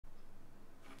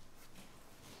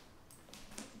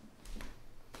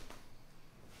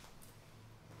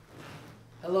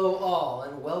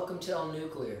Rotel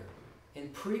Nuclear. In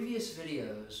previous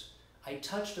videos, I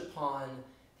touched upon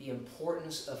the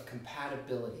importance of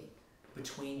compatibility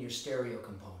between your stereo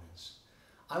components.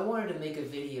 I wanted to make a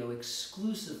video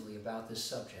exclusively about this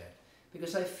subject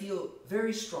because I feel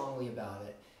very strongly about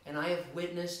it, and I have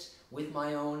witnessed with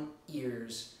my own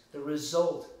ears the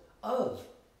result of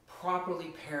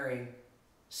properly pairing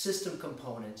system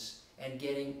components and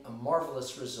getting a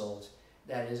marvelous result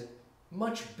that is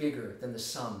much bigger than the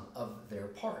sum of their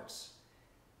parts.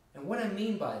 And what I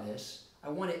mean by this, I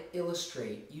want to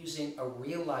illustrate using a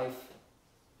real-life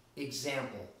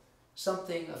example,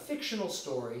 a fictional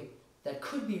story that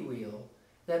could be real,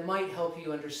 that might help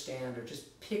you understand or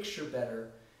just picture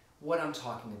better what I'm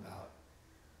talking about.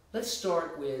 Let's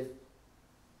start with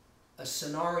a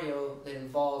scenario that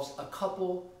involves a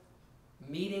couple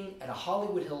meeting at a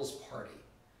Hollywood Hills party.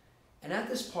 And at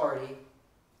this party,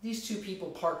 these two people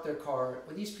parked their car,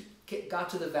 when these got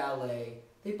to the valet,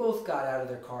 they both got out of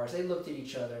their cars, they looked at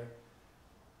each other,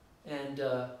 and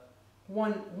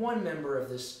one member of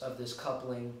this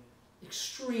coupling,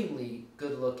 extremely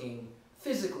good looking,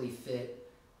 physically fit,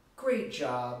 great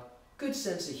job, good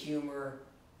sense of humor,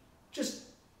 just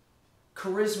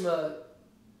charisma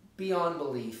beyond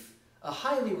belief, a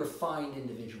highly refined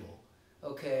individual,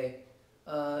 okay?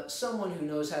 Someone who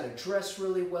knows how to dress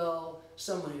really well,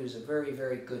 someone who's a very,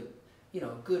 very good,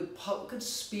 good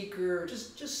speaker,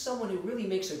 just someone who really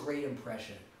makes a great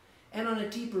impression. And on a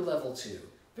deeper level too,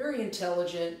 very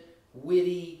intelligent,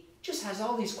 witty, just has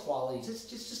all these qualities. It's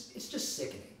just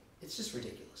sickening. It's just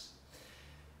ridiculous.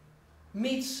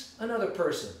 Meets another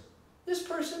person. This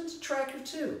person's attractive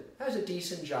too, has a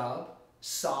decent job,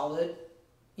 solid,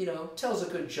 tells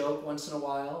a good joke once in a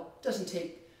while, doesn't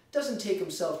take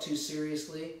himself too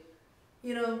seriously,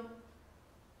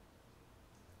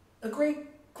 a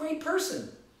great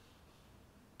person,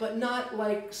 but not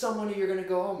like someone who you're going to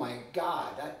go, oh my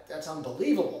God, that's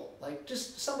unbelievable. Like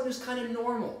just someone who's kind of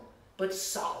normal, but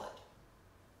solid.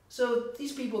 So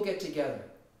these people get together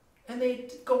and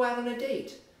they go out on a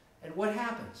date. And what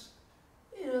happens?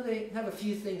 They have a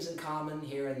few things in common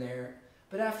here and there,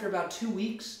 but after about 2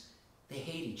 weeks, they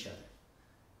hate each other.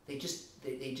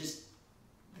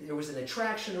 There was an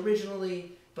attraction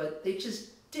originally, but they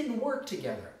just didn't work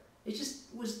together. It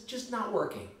was just not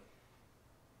working.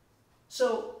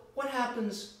 So what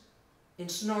happens in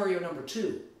scenario number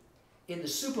 2? In the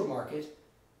supermarket,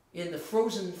 in the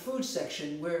frozen food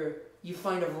section where you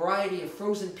find a variety of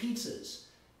frozen pizzas,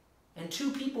 and two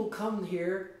people come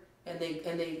here and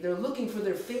they're looking for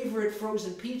their favorite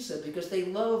frozen pizza because they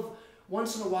love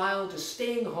once in a while just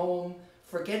staying home,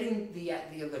 forgetting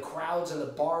the crowds and the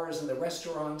bars and the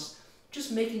restaurants,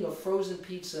 just making a frozen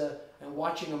pizza and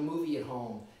watching a movie at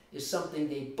home is something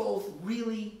they both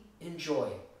really enjoy.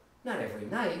 Not every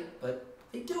night, but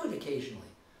they do it occasionally.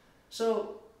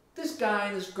 So this guy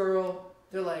and this girl,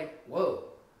 they're like, whoa,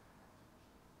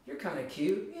 you're kind of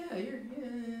cute. Yeah,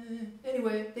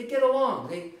 Anyway, they get along.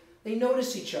 They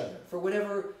notice each other for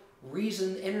whatever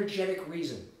reason, energetic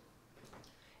reason.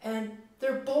 And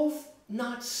they're both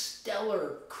not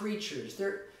stellar creatures.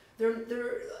 They're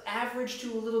average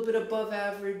to a little bit above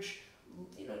average,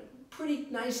 pretty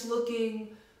nice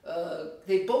looking.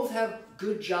 They both have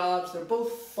good jobs. They're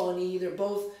both funny. They're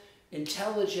both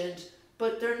intelligent,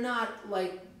 but they're not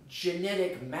like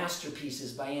genetic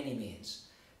masterpieces by any means.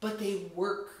 But they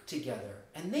work together,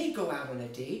 and they go out on a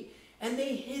date, and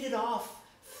they hit it off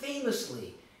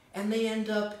famously, and they end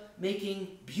up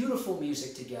making beautiful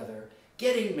music together,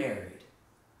 getting married,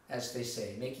 as they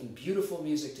say, making beautiful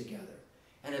music together.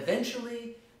 And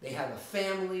eventually, they have a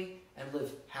family and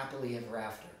live happily ever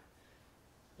after.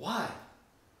 Why?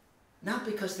 Not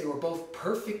because they were both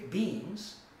perfect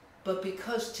beings, but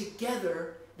because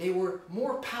together they were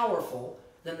more powerful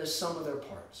than the sum of their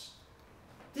parts.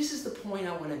 This is the point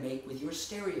I want to make with your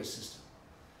stereo system.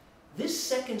 This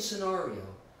second scenario,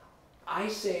 I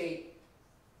say,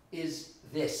 is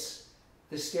this.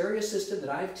 The stereo system that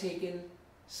I've taken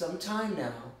some time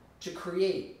now to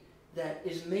create that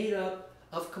is made up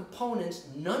of components,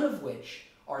 none of which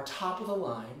are top of the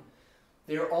line.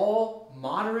 They're all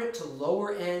moderate to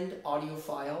lower end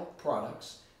audiophile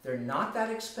products. They're not that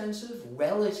expensive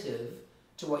relative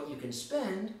to what you can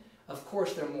spend. Of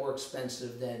course, they're more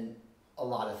expensive than a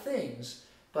lot of things,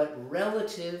 but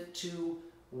relative to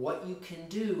what you can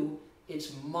do,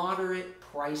 it's moderate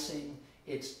pricing,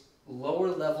 it's lower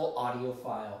level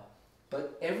audiophile.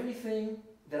 But everything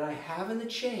that I have in the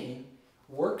chain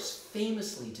works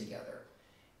famously together.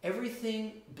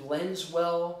 Everything blends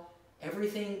well,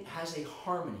 everything has a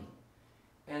harmony.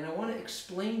 And I want to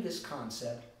explain this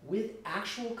concept with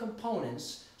actual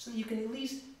components so that you can at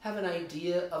least have an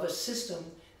idea of a system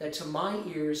that to my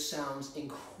ears sounds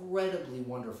incredibly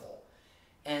wonderful.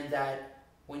 And that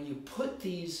when you put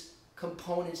these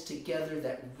components together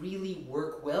that really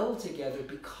work well together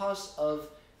because of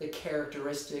the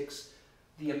characteristics,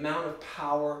 the amount of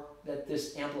power that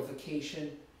this amplification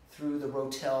through the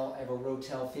Rotel, I have a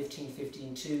Rotel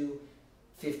 15-15-2,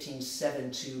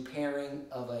 15-7-2 pairing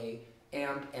of a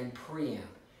amp and preamp.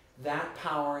 That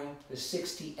powering the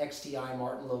 60 XTI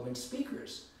Martin Logan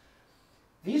speakers.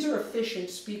 These are efficient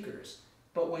speakers,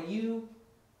 but when you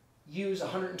use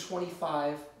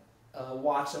 125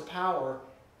 watts of power,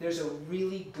 there's a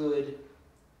really good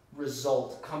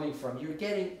result coming from. You're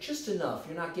getting just enough.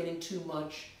 You're not getting too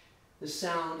much. The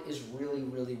sound is really,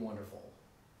 really wonderful.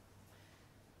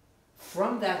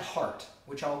 From that heart,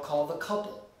 which I'll call the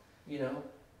couple, you know,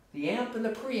 the amp and the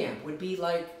preamp would be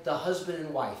like the husband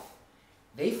and wife.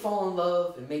 They fall in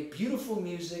love and make beautiful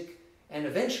music and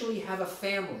eventually have a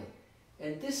family.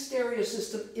 And this stereo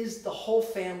system is the whole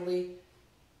family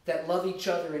that love each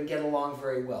other and get along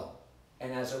very well.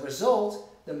 And as a result,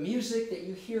 the music that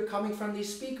you hear coming from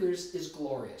these speakers is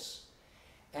glorious.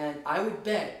 And I would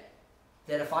bet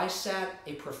that if I sat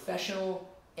a professional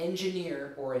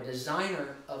engineer or a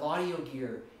designer of audio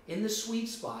gear in the sweet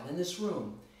spot in this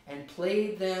room and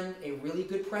played them a really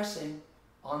good pressing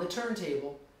on the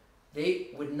turntable, they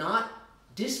would not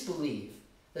disbelieve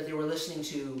that they were listening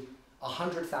to a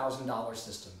 $100,000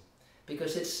 system,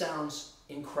 because it sounds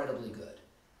incredibly good.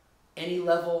 Any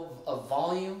level of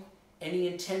volume, any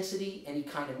intensity, any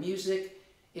kind of music,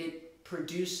 it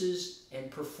produces and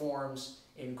performs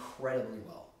incredibly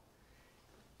well.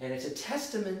 And it's a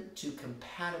testament to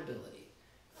compatibility.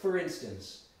 For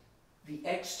instance, the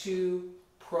X2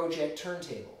 Project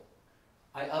turntable,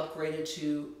 I upgraded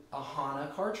to a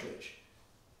HANA cartridge.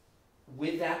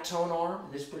 With that tone arm,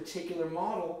 this particular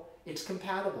model, it's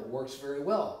compatible, works very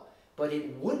well. But it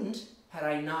wouldn't had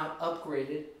I not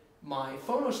upgraded my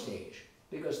phonostage,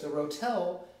 because the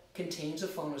Rotel contains a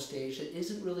phonostage that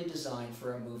isn't really designed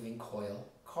for a moving coil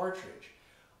cartridge.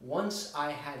 Once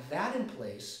I had that in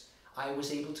place, I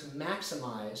was able to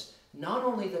maximize not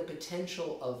only the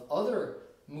potential of other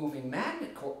moving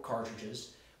magnet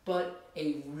cartridges, but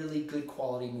a really good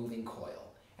quality moving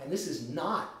coil. And this is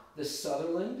not the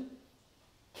Sutherland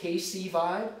KC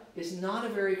Vibe. Is not a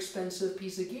very expensive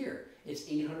piece of gear. It's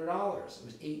 $800. It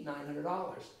was $800,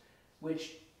 $900,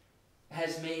 which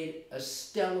has made a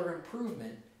stellar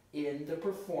improvement in the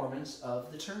performance of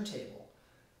the turntable.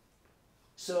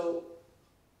 So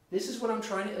this is what I'm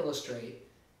trying to illustrate,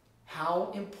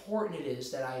 how important it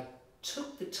is that I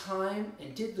took the time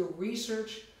and did the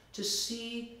research to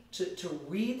see, to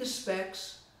read the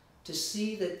specs, to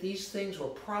see that these things were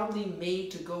probably made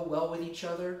to go well with each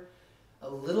other. A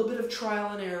little bit of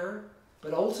trial and error,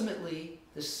 but ultimately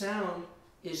the sound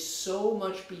is so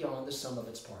much beyond the sum of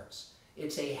its parts.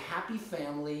 It's a happy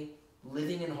family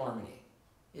living in harmony,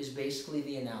 is basically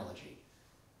the analogy.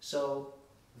 So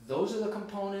those are the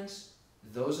components,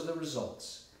 those are the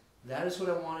results. That is what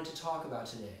I wanted to talk about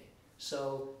today.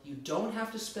 So you don't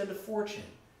have to spend a fortune.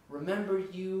 Remember,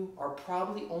 you are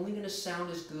probably only going to sound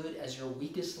as good as your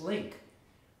weakest link.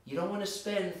 You don't want to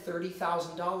spend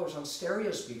 $30,000 on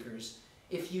stereo speakers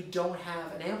if you don't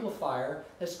have an amplifier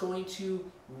that's going to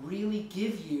really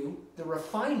give you the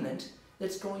refinement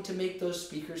that's going to make those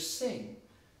speakers sing.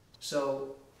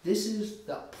 So this is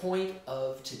the point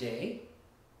of today,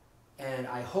 and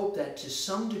I hope that to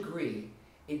some degree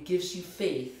it gives you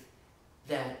faith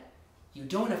that you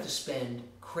don't have to spend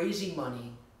crazy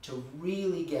money to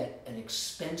really get an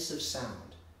expensive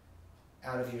sound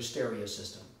out of your stereo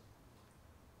system.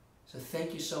 So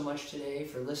thank you so much today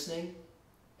for listening,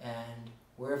 and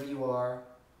wherever you are,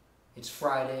 it's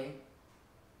Friday.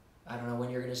 I don't know when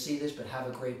you're going to see this, but have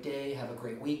a great day, have a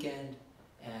great weekend,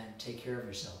 and take care of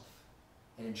yourself.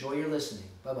 And enjoy your listening.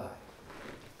 Bye-bye.